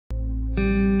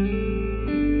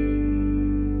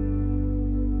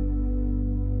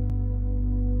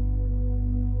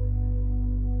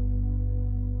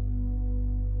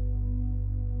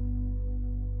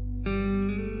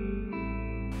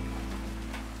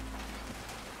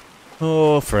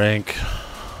Oh, Frank.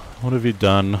 What have you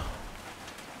done?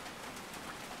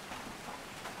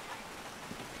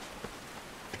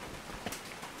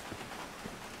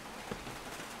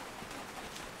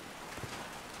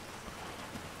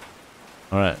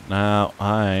 Alright, now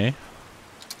I...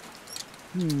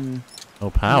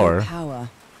 No power? No power.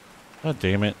 God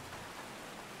damn it.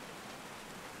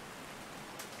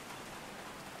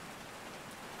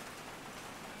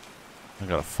 I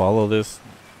gotta follow this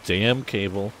damn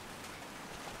cable.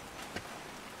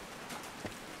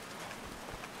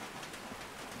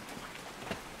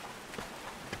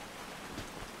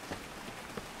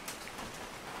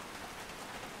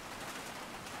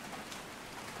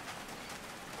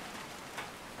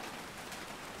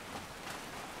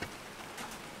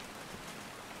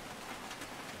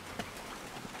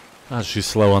 God, she's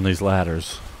slow on these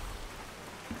ladders.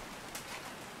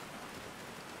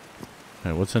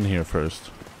 Alright, what's in here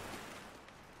first?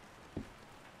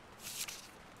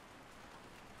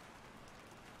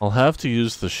 I'll have to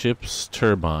use the ship's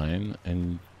turbine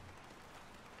and...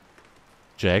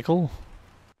 Jaggle?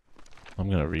 I'm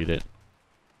gonna read it.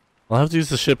 I'll have to use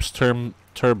the ship's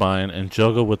turbine and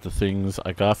juggle with the things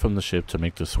I got from the ship to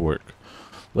make this work.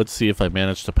 Let's see if I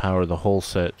manage to power the whole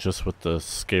set just with the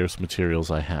scarce materials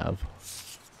I have.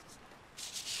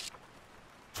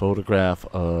 Photograph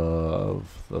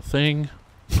of the thing.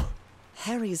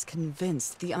 Harry's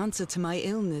convinced the answer to my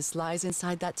illness lies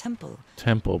inside that temple.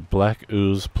 Temple, black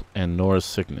ooze, and Nora's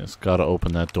sickness. Gotta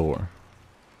open that door.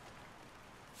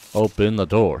 Open the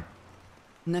door.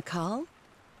 Nakal?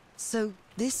 So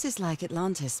this is like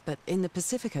Atlantis, but in the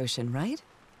Pacific Ocean, right?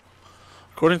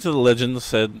 According to the legend,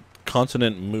 said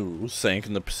continent Mu sank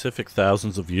in the Pacific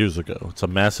thousands of years ago. It's a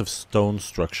massive stone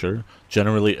structure,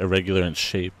 generally irregular in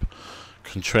shape,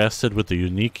 contrasted with the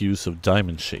unique use of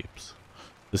diamond shapes.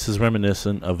 This is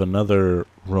reminiscent of another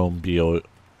rhomboid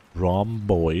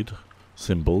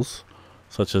symbols,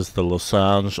 such as the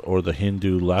losange or the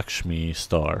Hindu Lakshmi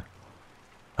star.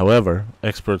 However,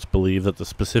 experts believe that the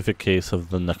specific case of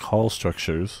the Nakal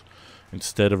structures,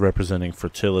 instead of representing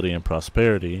fertility and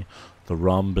prosperity, the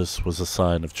rhombus was a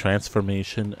sign of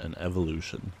transformation and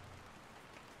evolution.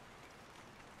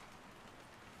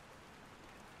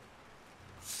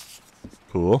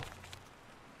 Cool.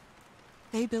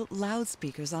 They built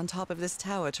loudspeakers on top of this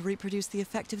tower to reproduce the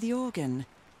effect of the organ.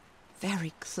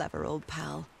 Very clever, old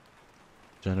pal.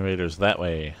 Generators that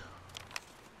way.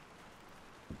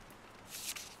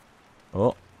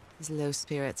 Oh. His low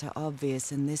spirits are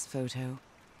obvious in this photo.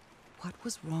 What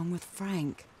was wrong with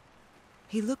Frank?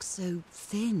 He looks so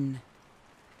thin.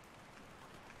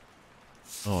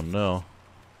 Oh no.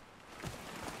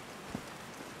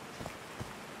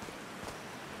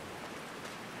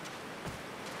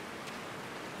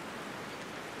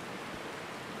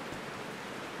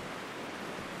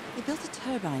 They built a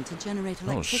turbine to generate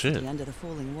electricity shit. under the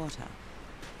falling water.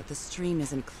 But the stream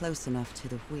isn't close enough to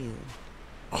the wheel.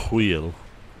 Wheel.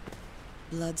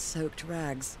 Blood-soaked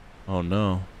rags. Oh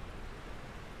no.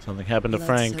 Something happened to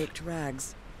Frank. Blood-soaked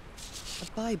rags.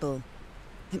 A Bible.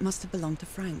 It must have belonged to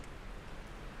Frank.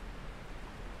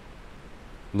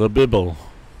 The Bible.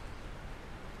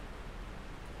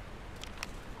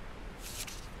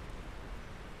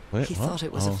 Wait, He what? thought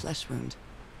it was a flesh wound,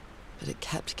 but it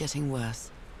kept getting worse.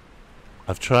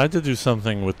 I've tried to do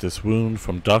something with this wound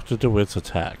from Dr. DeWitt's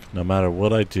attack. No matter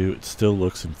what I do, it still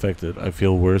looks infected. I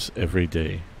feel worse every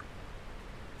day.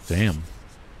 Damn.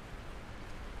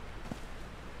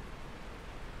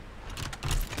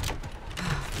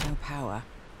 No power.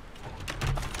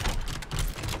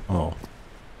 Oh.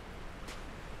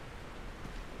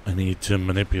 I need to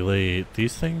manipulate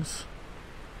these things?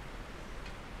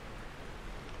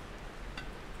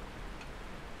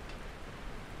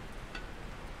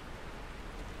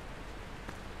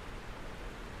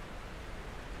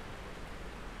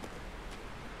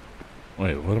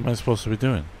 Wait, what am I supposed to be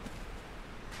doing?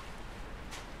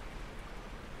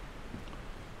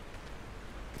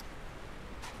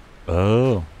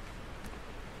 Oh.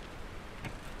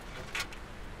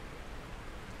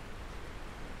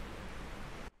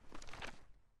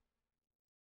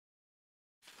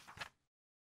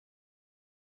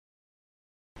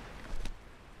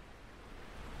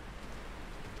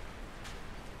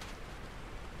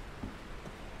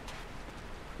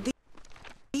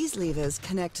 These levers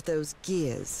connect those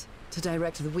gears to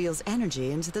direct the wheel's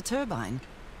energy into the turbine.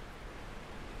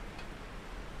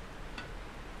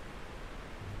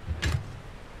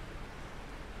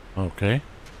 Okay.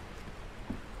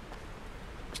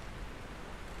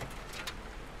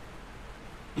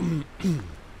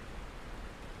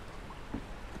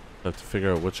 Have to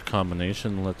figure out which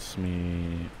combination lets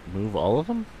me move all of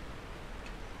them?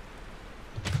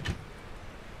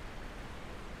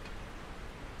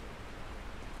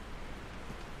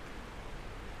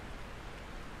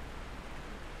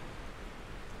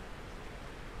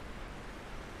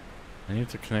 need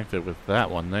to connect it with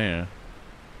that one there.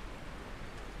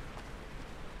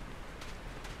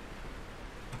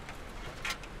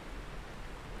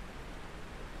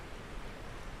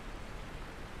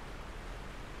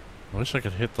 I wish I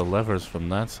could hit the levers from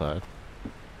that side.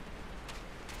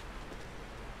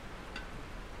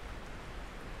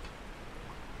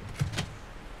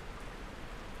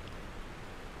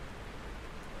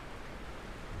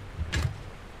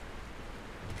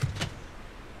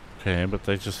 Okay, but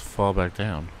they just fall back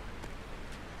down.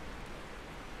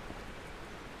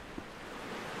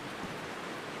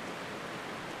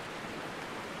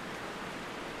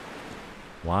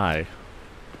 Why?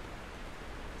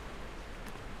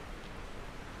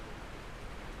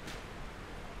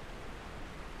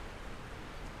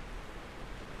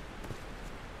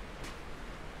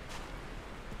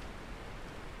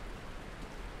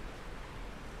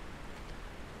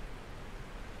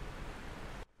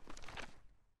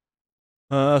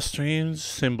 Strange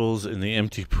symbols in the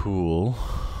empty pool.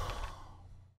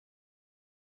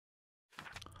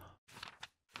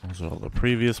 Those are all the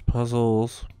previous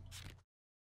puzzles.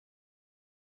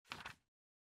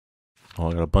 Oh,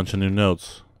 I got a bunch of new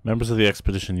notes. Members of the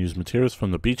expedition used materials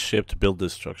from the beach ship to build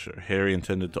this structure. Harry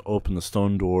intended to open the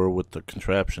stone door with the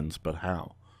contraptions, but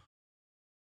how?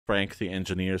 Frank, the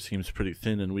engineer, seems pretty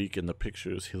thin and weak in the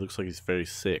pictures. He looks like he's very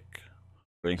sick.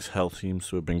 Frank's health seems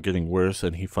to have been getting worse,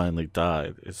 and he finally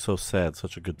died. It's so sad,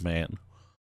 such a good man.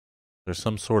 There's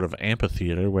some sort of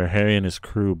amphitheater where Harry and his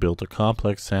crew built a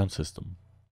complex sound system.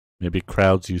 Maybe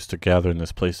crowds used to gather in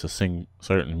this place to sing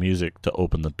certain music to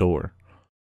open the door.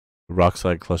 The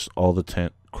rockslide crushed all the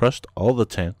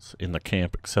tents in the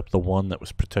camp except the one that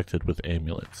was protected with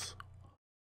amulets.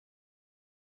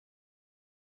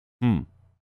 So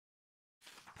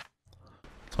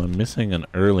I'm missing an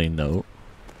early note.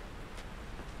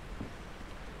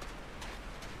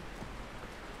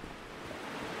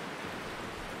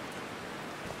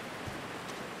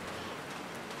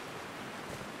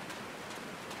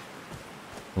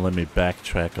 Let me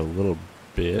backtrack a little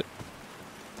bit.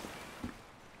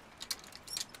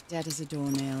 Dead as a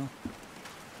doornail.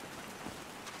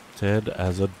 Dead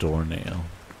as a doornail.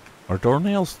 Are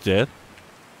doornails dead?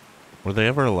 Were they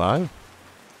ever alive?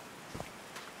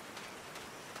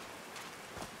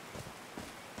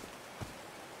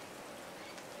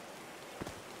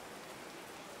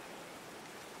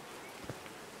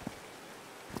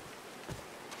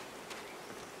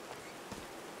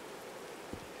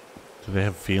 Do they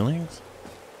have feelings?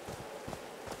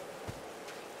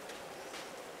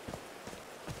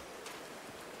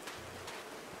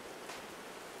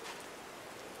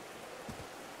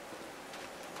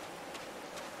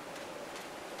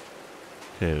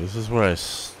 Okay, this is where I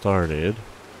started.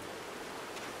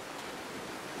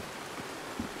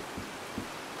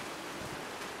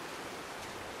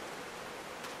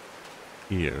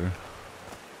 Here.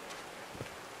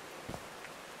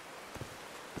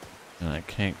 And I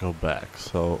can't go back,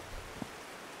 so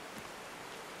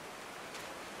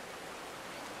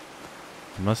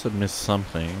I must have missed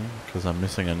something because I'm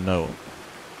missing a note.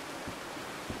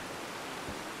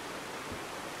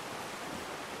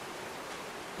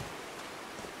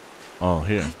 Oh,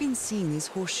 here. I've been seeing these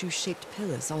horseshoe-shaped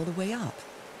pillars all the way up.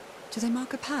 Do they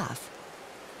mark a path?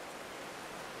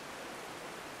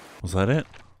 Was that it?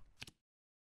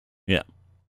 Yeah.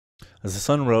 As the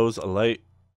sun rose, a light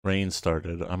rain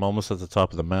started. I'm almost at the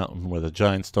top of the mountain where the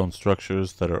giant stone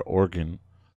structures that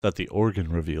the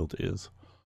organ revealed is.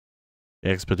 The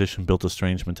expedition built a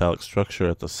strange metallic structure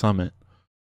at the summit,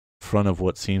 in front of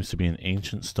what seems to be an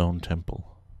ancient stone temple.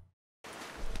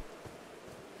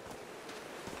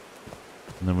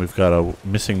 And then we've got a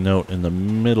missing note in the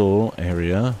middle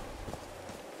area.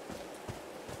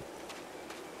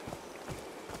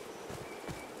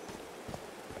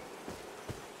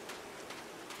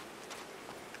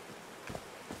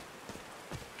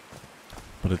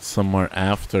 But it's somewhere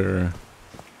after.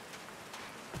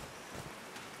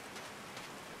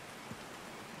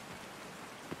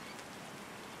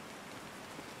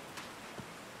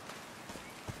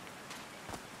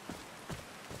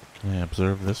 Can I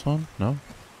observe this one? No?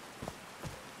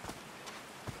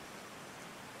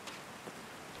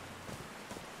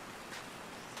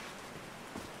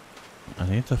 I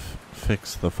need to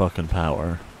fix the fucking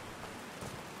power.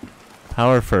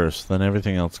 Power first, then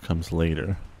everything else comes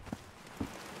later.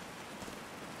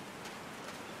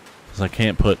 Because I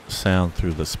can't put sound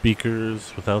through the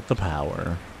speakers without the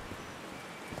power.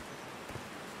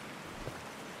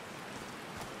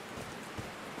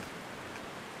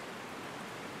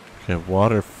 Okay,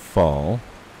 waterfall.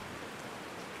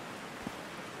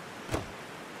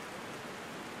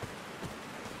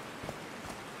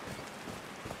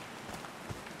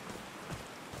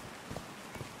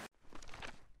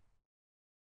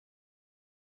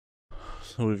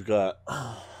 So we've got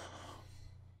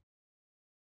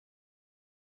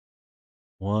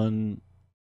 1,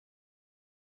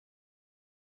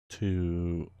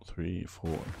 2, 3,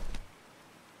 4.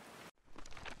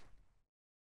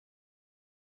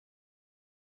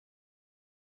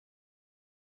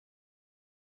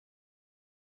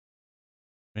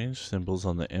 Strange symbols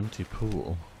on the empty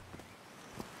pool.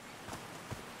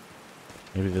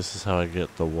 Maybe this is how I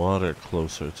get the water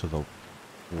closer to the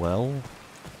well?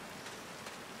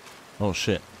 Oh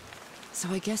shit. So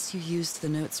I guess you used the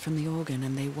notes from the organ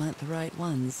and they weren't the right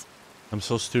ones. I'm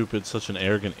so stupid, such an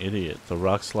arrogant idiot. The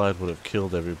rock slide would have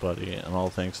killed everybody, and all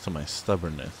thanks to my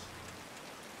stubbornness.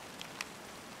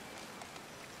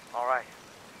 Alright.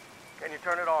 Can you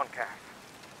turn it on, Cass?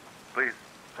 Please,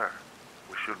 sir,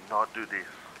 we should not do this.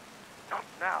 Not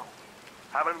now.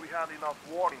 Haven't we had enough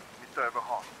warnings, Mr.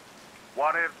 Everhart?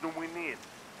 What else do we need?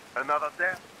 Another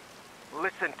death?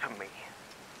 Listen to me.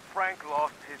 Frank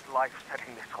lost his life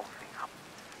setting this whole thing up.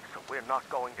 So we're not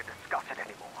going to discuss it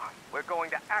anymore. We're going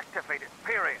to activate it,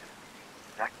 period.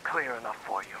 That clear enough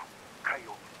for you?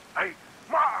 Caillou. Hey,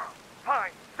 Ma!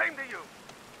 Fine. Same to you.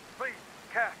 Please,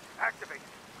 Cass, activate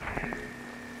it.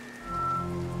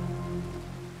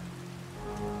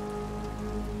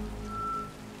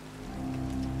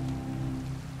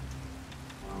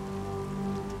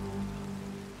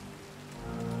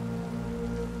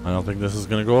 I don't think this is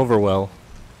gonna go over well.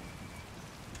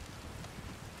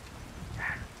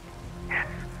 Yes.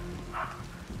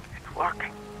 It's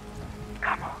working.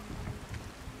 Come on.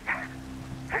 Yes.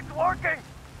 It's working!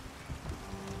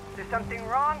 Is there something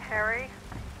wrong, Harry?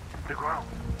 The ground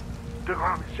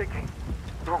is shaking.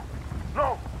 No,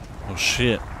 no! Oh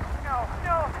shit. No,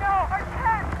 I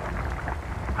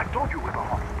can't! I told you,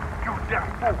 Everhart. You damn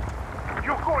fool!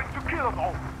 You're going to kill us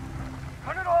all!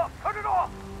 Turn it off! Turn it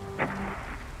off!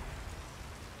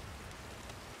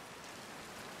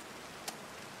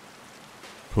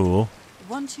 Cool.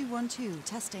 1212,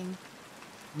 testing.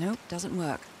 Nope, doesn't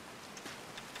work.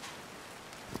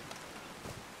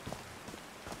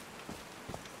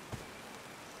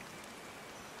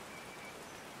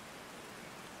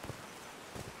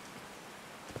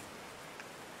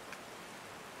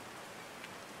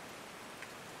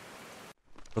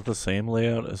 Is that the same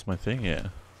layout as my thing? Yeah.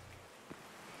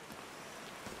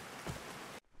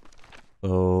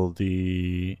 So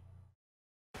the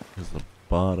is the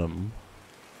bottom.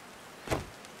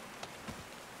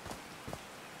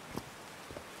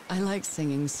 I like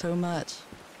singing so much.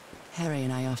 Harry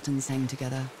and I often sang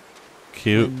together.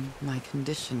 Cute. When my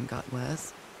condition got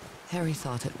worse, Harry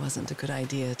thought it wasn't a good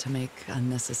idea to make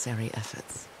unnecessary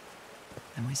efforts.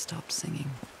 And we stopped singing.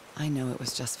 I know it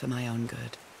was just for my own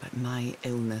good, but my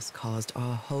illness caused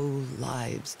our whole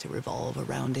lives to revolve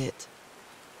around it.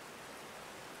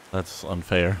 That's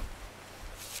unfair.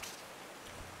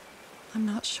 I'm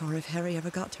not sure if Harry ever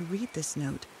got to read this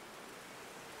note.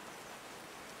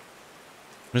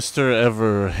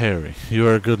 Mr. Harry, you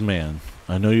are a good man.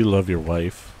 I know you love your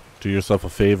wife. Do yourself a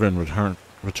favor and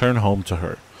return home to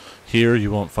her. Here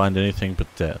you won't find anything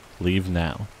but death. Leave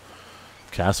now.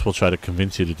 Cass will try to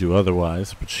convince you to do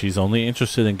otherwise, but she's only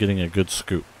interested in getting a good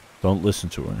scoop. Don't listen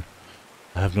to her.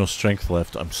 I have no strength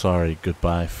left. I'm sorry.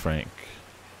 Goodbye, Frank.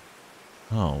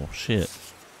 Oh, shit.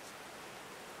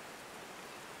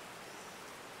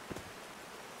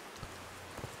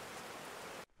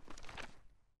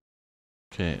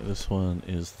 Okay, this one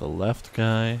is the left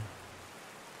guy.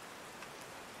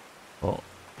 Oh,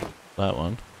 that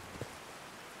one.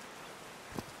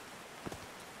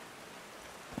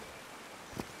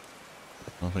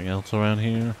 Nothing else around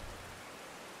here.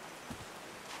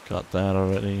 Got that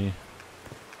already.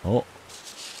 Oh.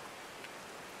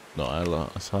 No,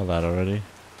 I saw that already.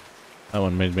 That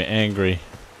one made me angry.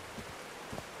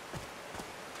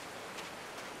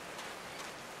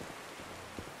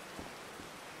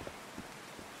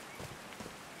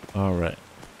 Alright.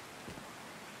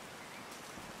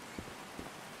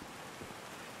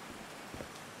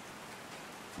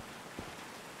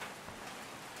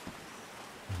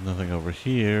 There's nothing over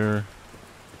here.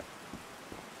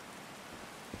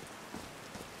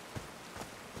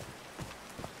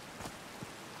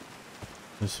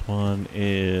 This one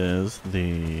is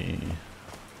the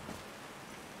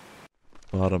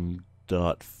bottom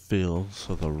dot fill,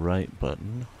 so the right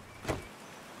button.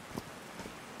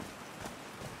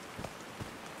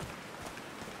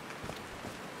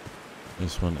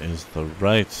 This one is the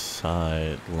right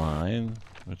side line,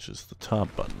 which is the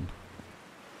top button.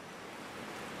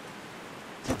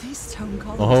 Did these stone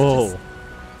columns Oh!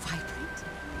 just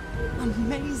vibrate?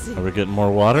 Amazing! Are we getting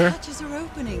more water? Hatches are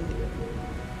opening.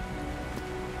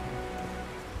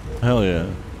 Hell yeah.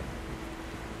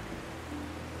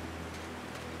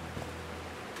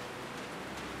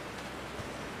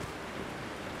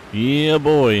 Yeah,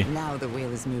 boy. Now the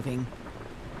wheel is moving.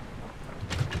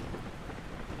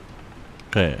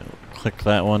 Okay, click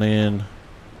that one in.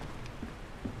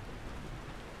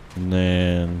 And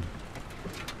then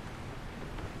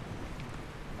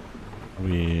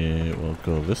we will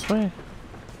go this way.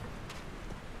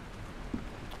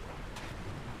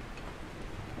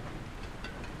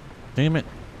 Damn it.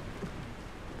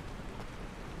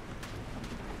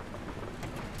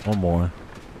 One more.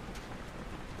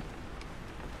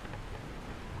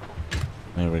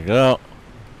 There we go.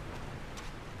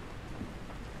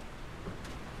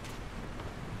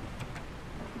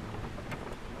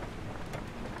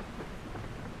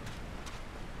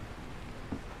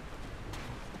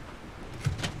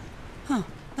 Huh,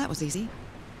 that was easy.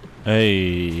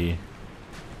 Hey.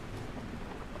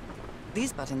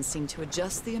 These buttons seem to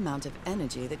adjust the amount of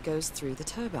energy that goes through the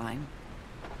turbine.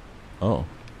 Oh.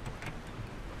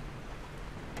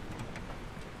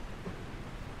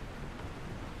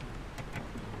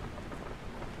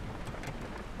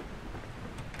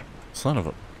 Son of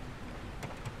a...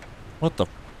 What the...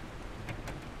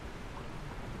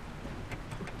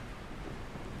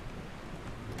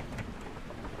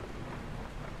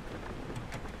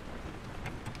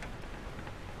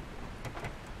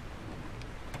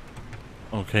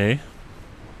 Okay.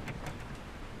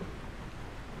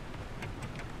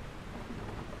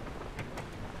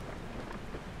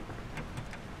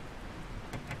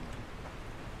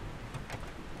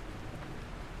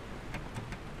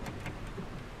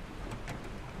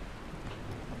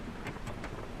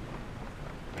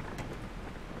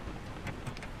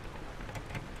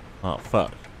 Oh,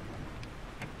 fuck.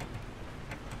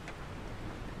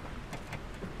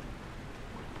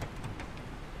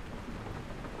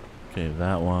 Okay,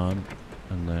 that one,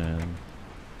 and then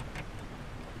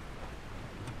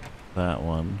that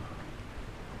one.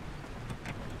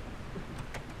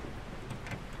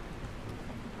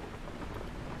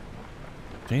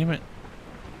 Damn it.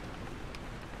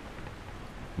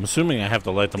 I'm assuming I have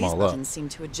to light them These all up. buttons seem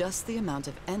to adjust the amount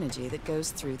of energy that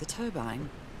goes through the turbine.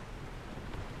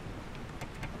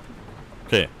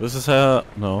 Okay, this is how...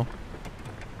 No.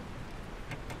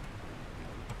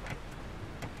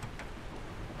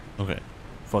 Okay.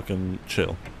 Fucking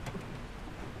chill.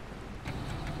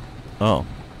 Oh.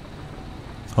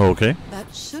 Oh, okay.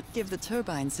 That should give the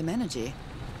turbine some energy.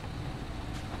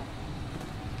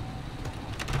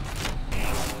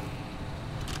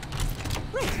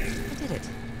 Great, I did it.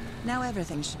 Now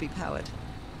everything should be powered.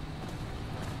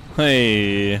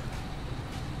 Hey.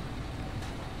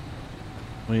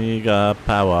 We got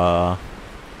power.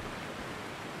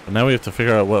 But now we have to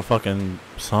figure out what fucking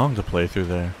song to play through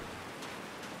there.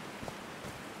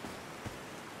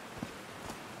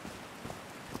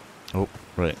 Oh,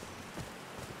 right.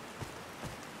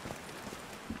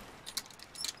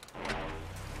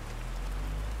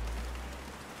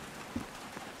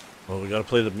 Well, we gotta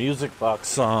play the music box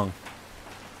song.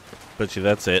 Bet you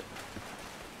that's it.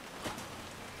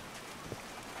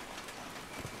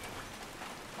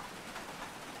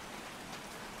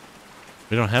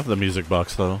 We don't have the music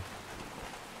box though.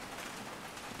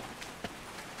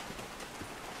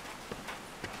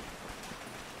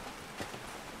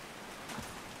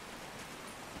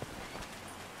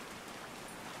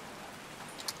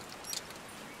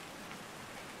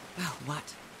 Oh,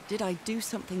 what? Did I do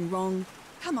something wrong?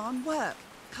 Come on, work.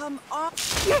 Come on.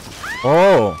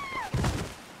 Oh!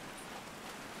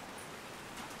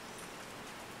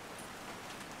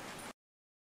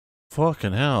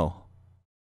 Fucking hell.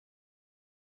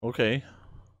 Okay.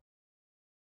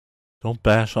 Don't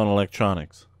bash on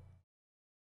electronics.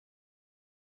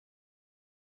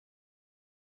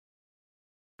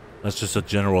 That's just a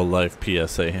general life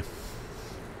PSA.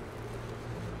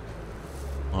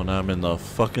 Oh, now I'm in the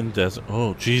fucking desert.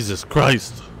 Oh, Jesus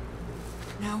Christ.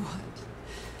 Now what?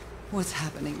 What's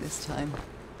happening this time?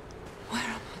 Where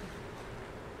am I?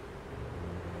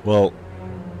 Well,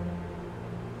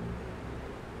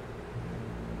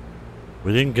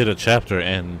 we didn't get a chapter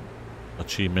end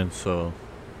achievement, so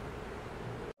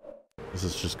this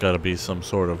has just got to be some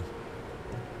sort of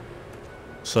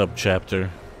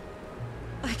sub-chapter.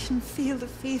 I can feel the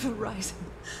fever rising.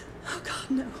 Oh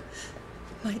God, no.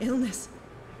 My illness.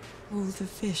 All the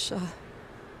fish are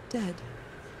dead.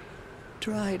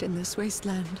 Dried in this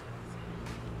wasteland.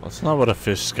 That's not what a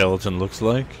fish skeleton looks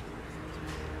like.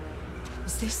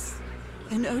 Is this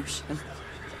an ocean?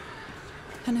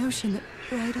 An ocean that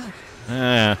dried up?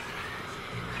 Eh.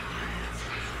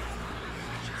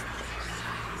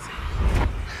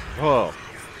 Oh.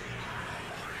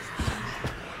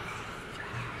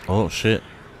 Oh shit.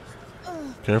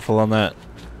 Careful on that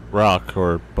rock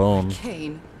or bone.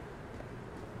 Kane.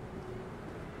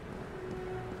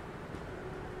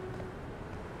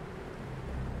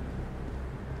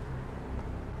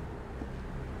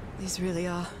 These really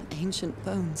are ancient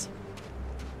bones.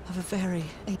 Of a very...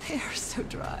 They are so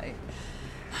dry.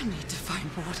 I need to find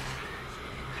water.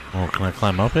 Oh, can I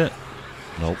climb up it?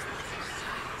 Nope.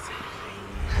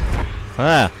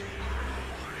 Ah!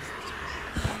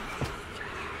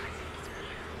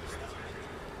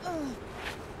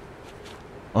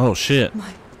 Oh shit.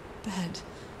 My bed.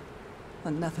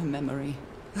 Another memory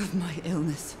of my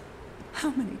illness.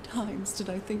 How many times did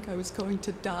I think I was going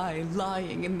to die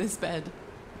lying in this bed?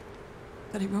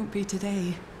 But it won't be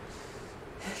today.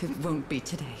 It won't be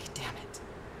today, damn it.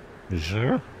 You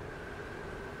sure?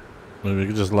 Maybe we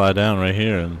could just lie down right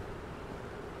here and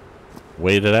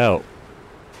wait it out.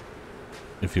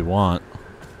 If you want.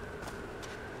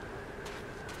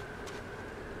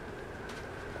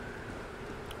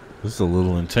 This is a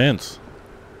little intense.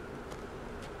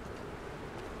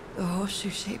 The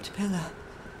horseshoe-shaped pillar.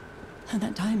 And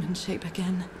that diamond shape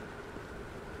again.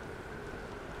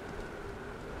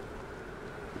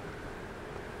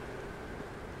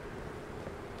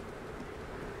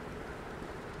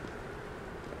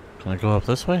 Can I go up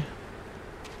this way?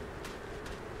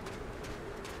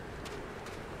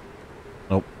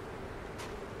 Nope.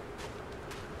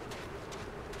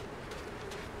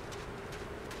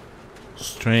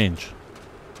 Strange.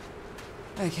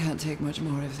 I can't take much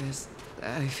more of this.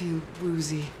 I feel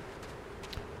woozy.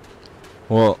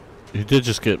 Well, you did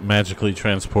just get magically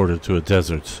transported to a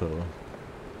desert, so...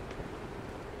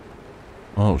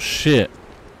 Oh, shit.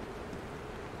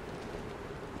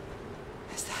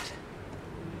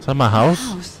 Is that my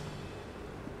house?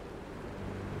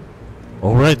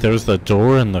 Oh, right, there was the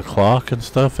door and the clock and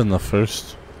stuff in the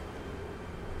first...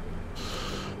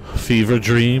 fever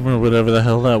dream or whatever the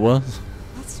hell that was.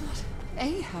 That's not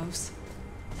a house.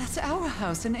 That's our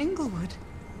house in Inglewood.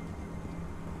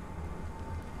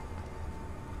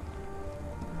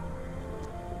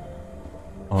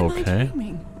 Okay. Am I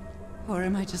dreaming? Or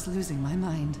am I just losing my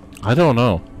mind? I don't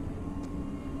know.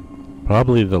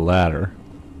 Probably the latter.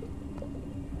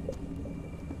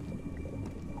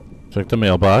 Check the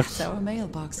mailbox. That's our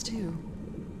mailbox, too.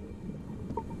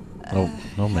 Oh,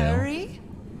 no mail. Harry?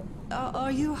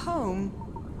 Are you home?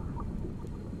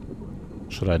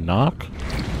 Should I knock?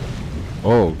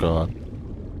 Oh, God.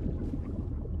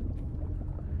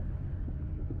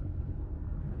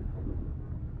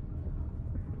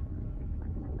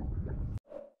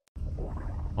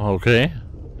 Okay.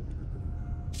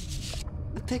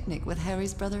 A picnic with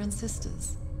Harry's brother and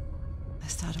sisters. I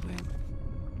started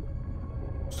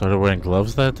wearing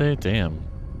gloves that day? Damn.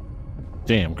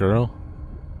 Damn, girl.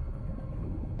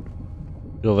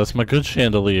 Yo, that's my good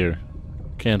chandelier.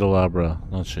 Candelabra.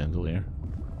 Not chandelier.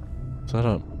 Is that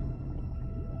a...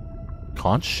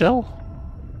 conch shell?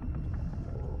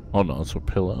 Oh no, it's a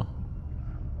pillow.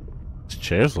 These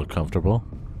chairs look comfortable.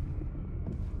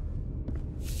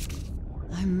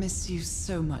 I miss you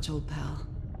so much, old pal.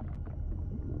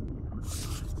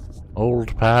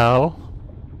 Old pal.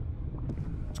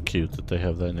 It's cute that they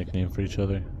have that nickname for each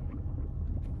other.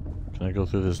 Can I go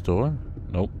through this door?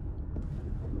 Nope.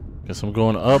 Guess I'm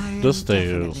going up the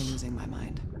stairs. Definitely losing my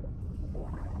mind.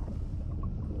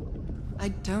 I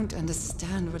don't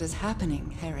understand what is happening,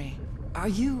 Harry. Are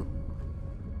you...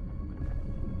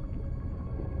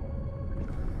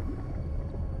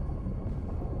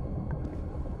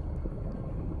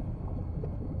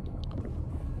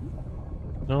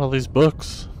 All these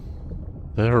books.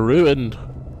 They're ruined.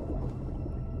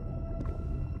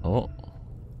 Oh.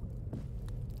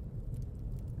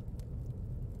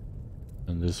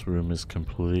 And this room is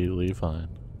completely fine.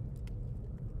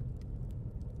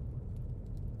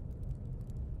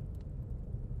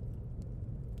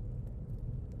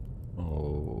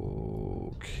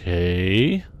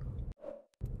 Okay.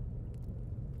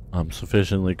 I'm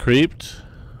sufficiently creeped.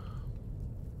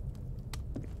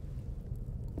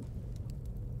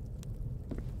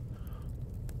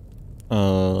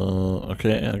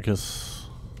 Okay, I guess...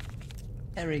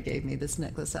 Harry gave me this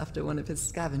necklace after one of his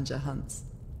scavenger hunts.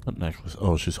 What necklace?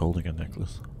 Oh, she's holding a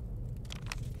necklace.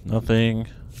 Nothing.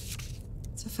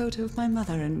 It's a photo of my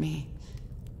mother and me.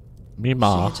 Me She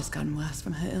ma. had just gotten worse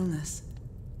from her illness.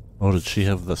 Oh, did she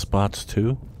have the spots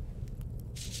too?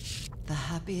 The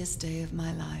happiest day of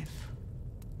my life.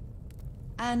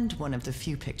 And one of the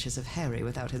few pictures of Harry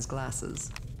without his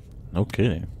glasses. No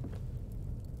kidding.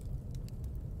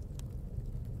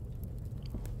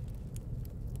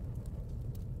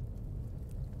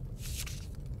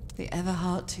 The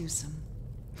Everhart twosome.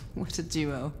 What a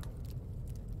duo.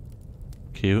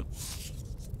 Cute.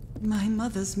 My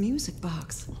mother's music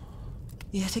box.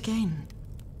 Yet again.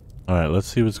 Alright, let's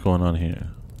see what's going on here.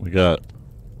 We got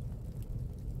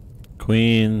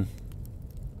Queen.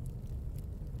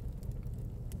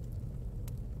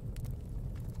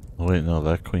 Oh wait, no,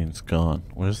 that queen's gone.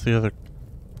 Where's the other...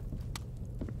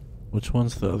 Which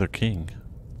one's the other king?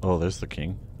 Oh, there's the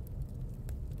king.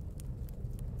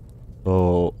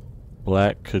 Oh,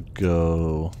 black could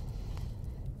go...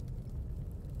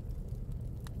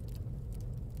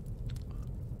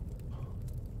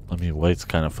 I mean, white's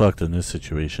kind of fucked in this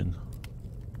situation.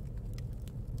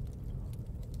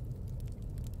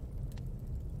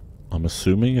 I'm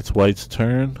assuming it's white's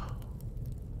turn.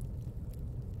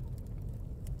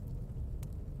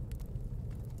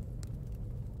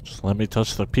 Just let me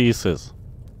touch the pieces.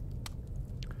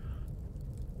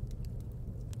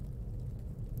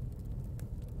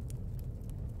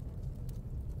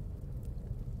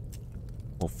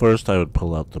 Well, first I would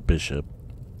pull out the bishop.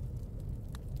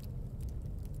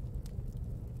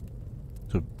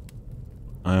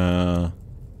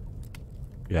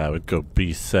 Yeah, I would go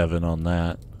b7 on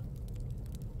that.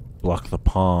 Block the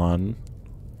pawn.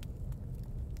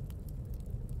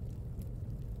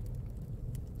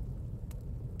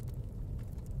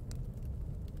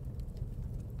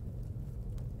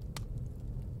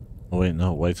 Oh wait,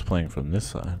 no, white's playing from this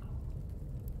side.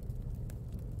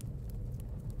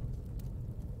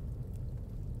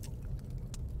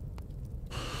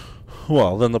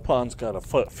 Well, then the pawn's got a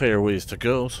fair ways to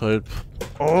go, so I'd...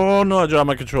 Oh no, I dropped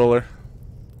my controller.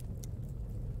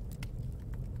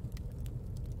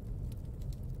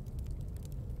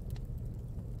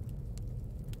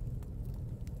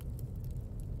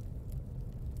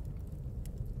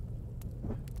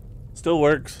 Still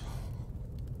works.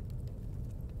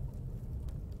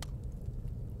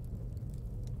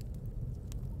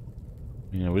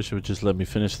 Yeah, I wish it would just let me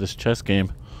finish this chess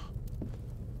game.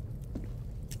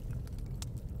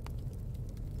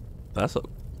 That's a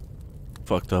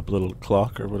fucked up little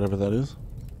clock or whatever that is.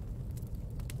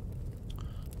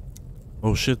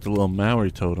 Oh shit, the little Maori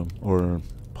totem or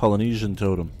Polynesian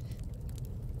totem.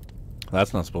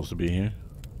 That's not supposed to be here.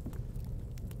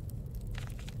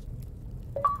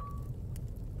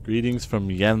 Greetings from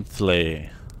Yantley.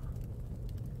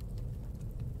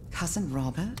 Cousin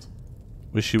Robert?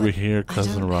 Wish you were here,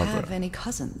 Cousin Robert. I don't have any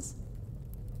cousins.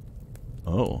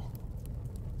 Oh.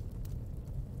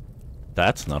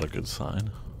 That's not a good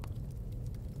sign.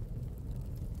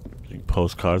 Getting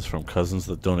postcards from cousins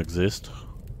that don't exist.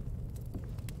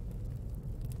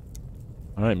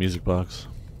 Alright, music box.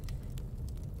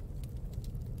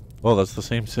 Oh, that's the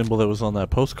same symbol that was on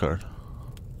that postcard.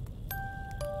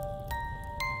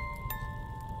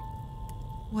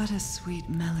 What a sweet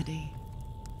melody.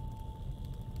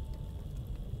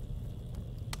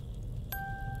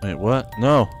 Wait, what?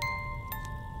 No.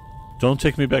 Don't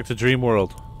take me back to Dream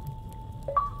World.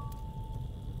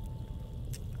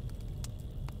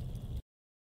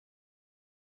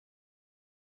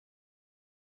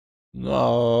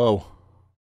 No.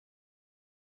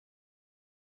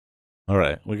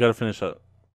 Alright, we gotta finish up.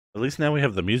 At least now we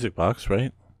have the music box,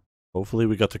 right? Hopefully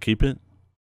we got to keep it.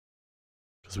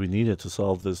 Because we need it to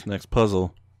solve this next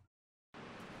puzzle. I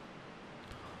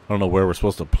don't know where we're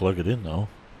supposed to plug it in, though.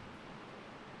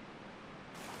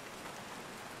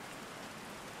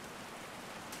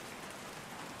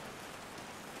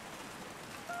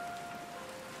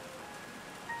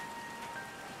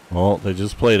 Oh, they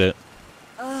just played it.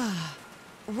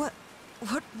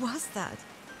 What was that?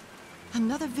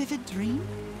 Another vivid dream?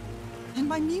 And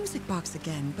my music box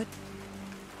again, but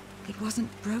it wasn't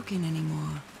broken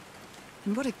anymore.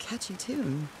 And what a catchy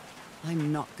tune.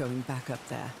 I'm not going back up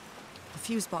there. The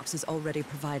fuse box is already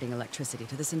providing electricity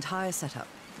to this entire setup.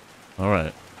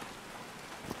 Alright.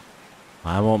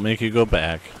 I won't make you go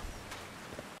back.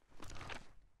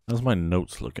 How's my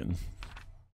notes looking?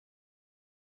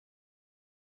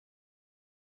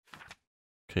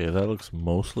 Okay, that looks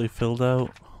mostly filled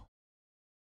out.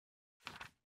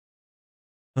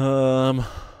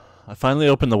 I finally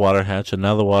opened the water hatch and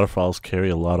now the waterfalls carry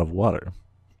a lot of water.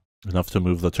 Enough to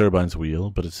move the turbine's wheel,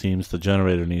 but it seems the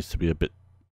generator needs to be a bit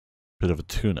of a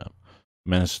tune-up.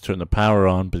 Managed to turn the power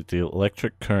on, but the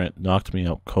electric current knocked me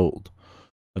out cold.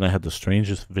 Then I had the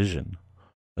strangest vision.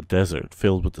 A desert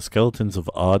filled with the skeletons of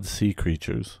odd sea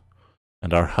creatures.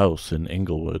 And our house in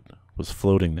Inglewood was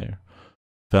floating there.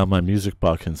 Found my music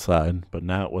box inside, but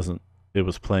now it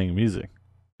was playing music.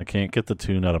 I can't get the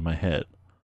tune out of my head.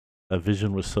 That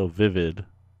vision was so vivid.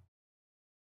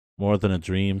 More than a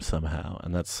dream somehow.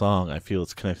 And that song, I feel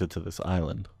it's connected to this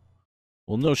island.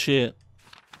 Well, no shit.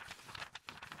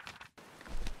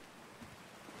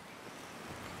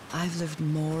 I've lived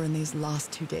more in these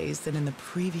last 2 days than in the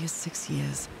previous 6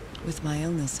 years. With my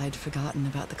illness, I'd forgotten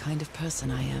about the kind of person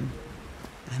I am.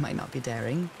 I might not be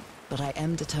daring, but I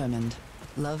am determined.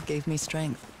 Love gave me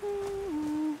strength.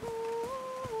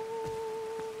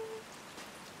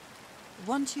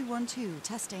 1212,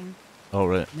 testing. Oh,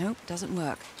 right. Nope, doesn't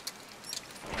work.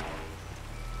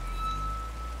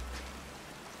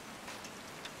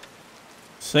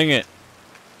 Sing it.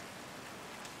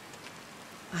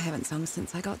 I haven't sung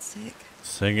since I got sick,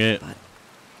 Sing it. but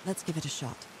let's give it a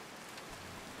shot.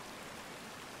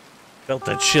 Belt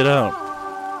that shit out.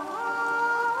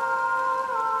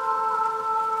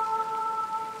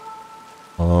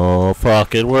 Oh,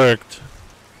 fuck, it worked.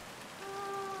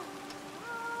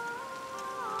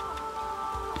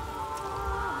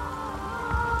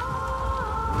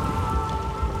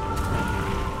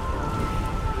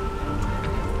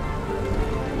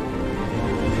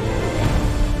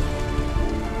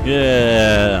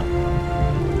 Yeah.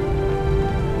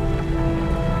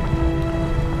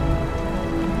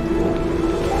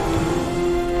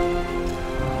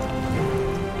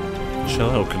 Chill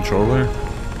out, controller.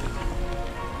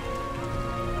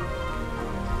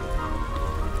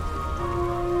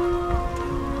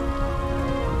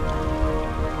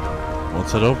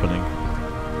 What's it opening?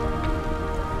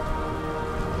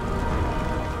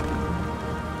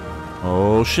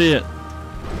 Oh shit.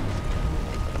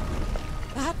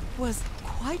 That was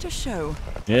quite a show.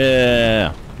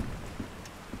 Yeah.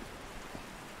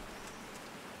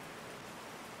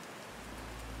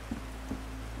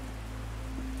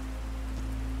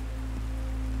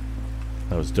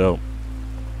 That was dope.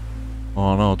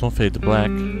 Oh no, don't fade to black.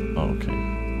 Oh, okay.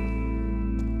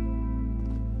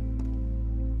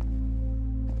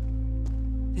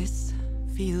 This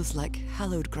feels like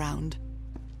hallowed ground.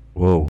 Whoa.